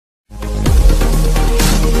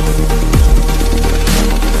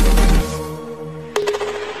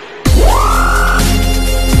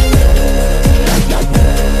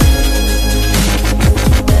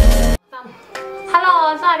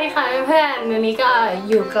วันนี้ก็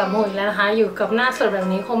อยู่กับโมอีกแล้วนะคะอยู่กับหน้าสดแบบ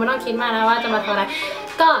นี้คงไม่ต้องคิดมากนะว่าจะมาทำอะไร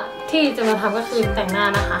ก็ที่จะมาทำก็คือแต่งหน้า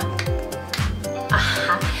นะคะ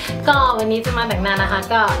ก็วันนี้จะมาแต่งหน้านะคะ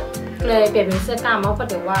ก็เลยเปลี่ยนเป็นเสื้อกล้ามเพราะ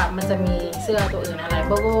เดี๋ยวว่ามันจะมีเสื้อตัวอื่นอะไรโ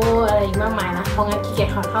บโบอะไรมากมายนะเพราะงั้นขี้เกียจ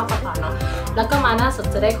ถอดเข้าก่อนเนาะแล้วก็มาหน้าสด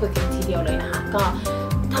จะได้คุยกันทีเดียวเลยนะคะก็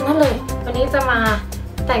ทำนั้นเลยวันนี้จะมา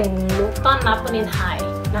แต่งลุคต้อนรับวาเลนไทน์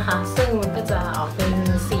นะคะซึ่งมันก็จะออกเป็น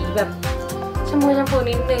สีแบบชมพู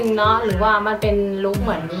นิดนึงเนาะหรือว่ามันเป็นลุคเห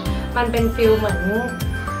มือนมันเป็นฟิลเหมือน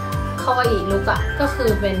คาวาอิลุคอะก็คือ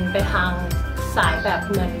เป็นไปทางสายแบบ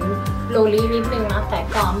เหมือนโลลี่นิดนึงนะแต่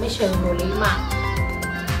ก็ไม่เชิงโลลี่มาก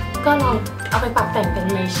ก็ลองเอาไปปรับแต่งเป็น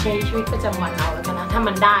ในชีวิตประจำวันเราแล้วกันนะถ้า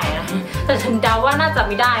มันได้นะแต่ฉันเดาว่าน่าจะไ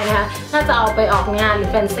ม่ได้นะคะน่าจะเอาไปออกงานหรือ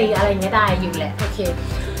แฟนซีอะไรเงี้ยได้อยู่แหละโอเค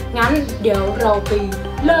งั้นเดี๋ยวเราไป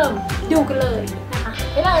เริ่มดูกันเลยนะคะ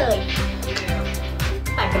ไปเลย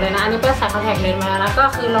แต่งกันเลยนะอันนี้ก็ใส่คอนแทคเลนส์มาแล้วนะก็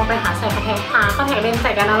คือลองไปหาใส่คอนแทคเลนส์ใ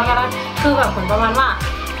ส่กันนะแล้วกันนะคือแบบเหมือนประมาณว่า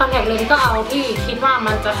คอนแทคเลนส์ก็เอาที่คิดว่า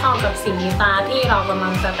มันจะเข้ากับสีตาที่เรากำลั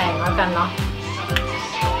งจะแต่งแล้วกันเนาะ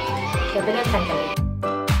เดี๋ยวไปเริ่มแต่งกันเลย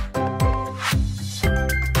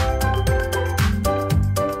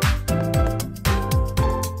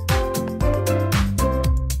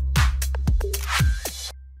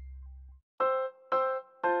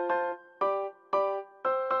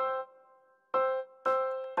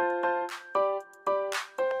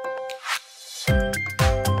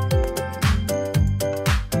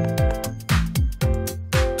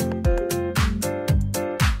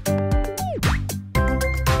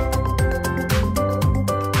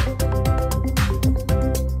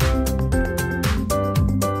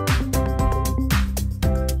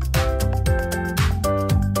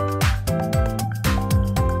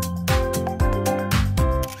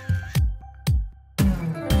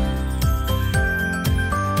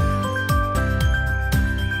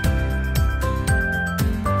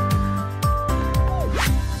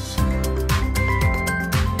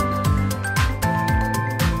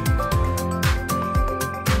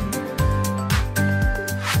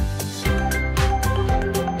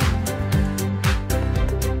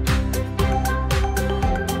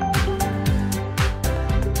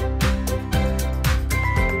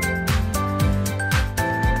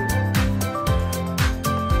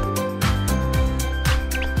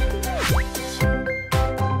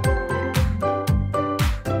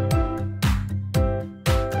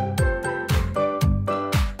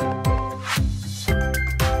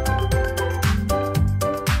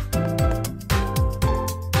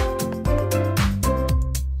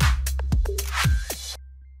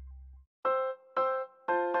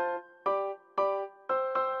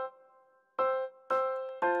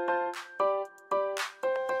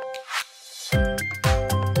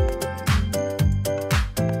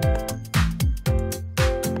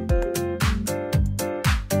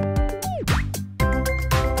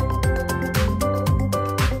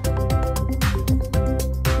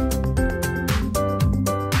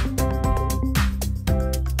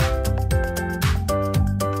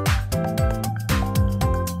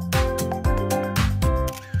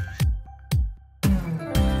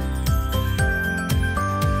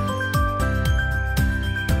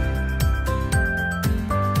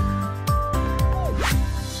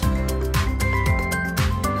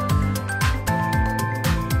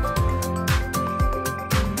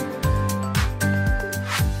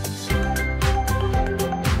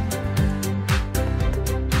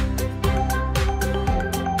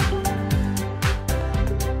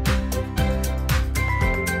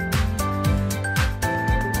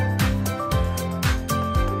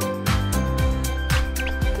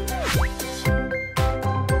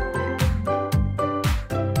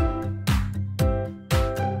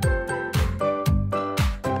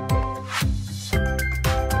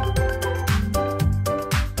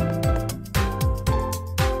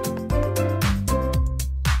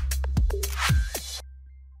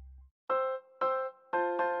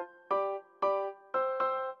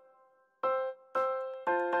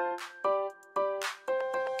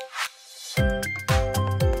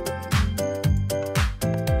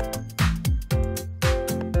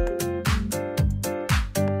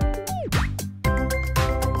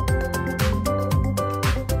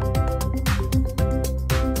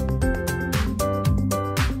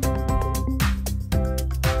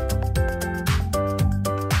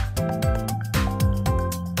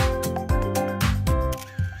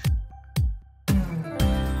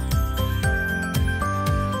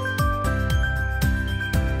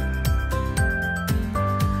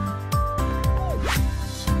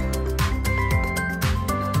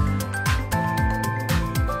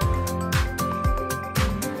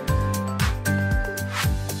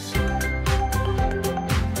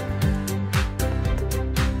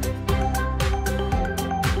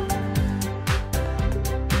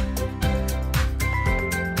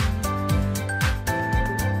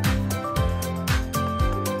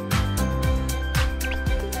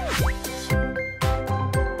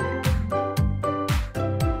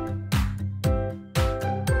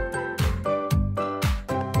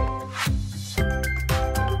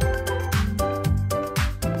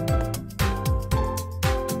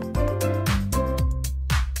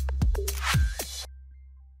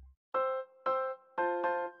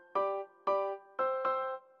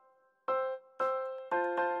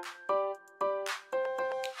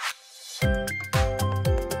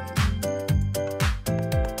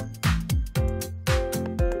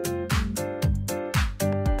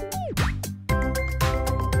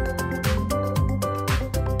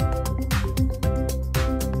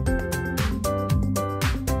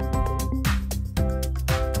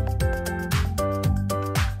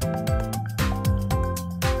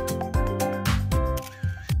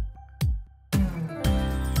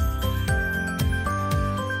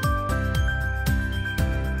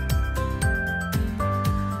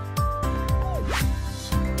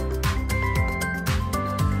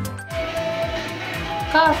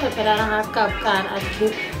ก็เสร็จไปแล้วนะคะกับการอัดคลิ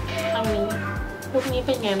ปครั้งนี้รูปนี้เ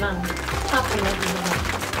ป็นไงบ้างชอบเป็นไงบ้าง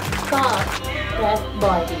ก็แรดบ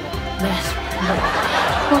อยดีนะแรดบอย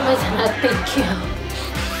พูดไม่ถนัดติดเขียว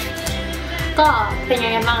ก็เป็นไง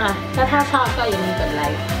กันบ้างคะก็ถ้าชอบก็อย่าลืมกดไล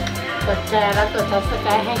ค์กดแชร์และกด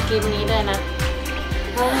Subscribe ให้คลิปนี้ด้วยนะ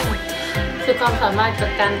คือความสามารถกั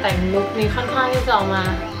บการแต่งลุคนี้ค่อนข้างที่จะออกมา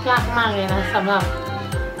ยากมากเลยนะสำหรับ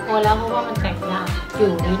โอ้แล้วเพราะว่ามันแต่งยากอ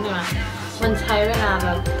ยู่นิดนึงอะมันใช้เวลาแบ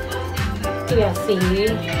บเกลี่ยสี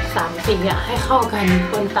3 สีอะให้เข้ากัน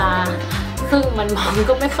บนตาซึ่งมันมอง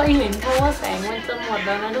ก็ไม่ค่อยเห็นเพราะว่าแสงมันจะหมดแ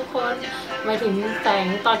ล้วนะทุกคนหมายถึงแสง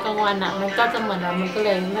ตอนกลางวันอะมันก็จะหมดแล้วมันก็เล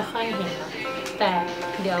ยไม่ค่อยเห็นนะแต่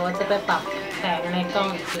เดี๋ยวจะไปปรับแสงในกล้อง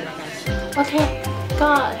อีกทีแล้วกันโอเคก็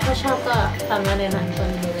ถ้าชอบก็ตามมาเลยนะคน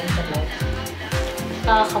ดูกันกันเลย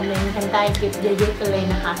ก็คอมเมนต์กันใต้คลิปเยอะๆกันเลย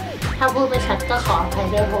นะคะถ้าพูดไม่ชัดก็ขออภัย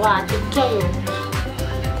ด้วยเพราะว่าจิ๊กเกี้ยวอยู่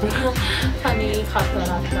ตอนนี้ขอตัว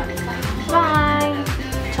ลาไปก่อนบาย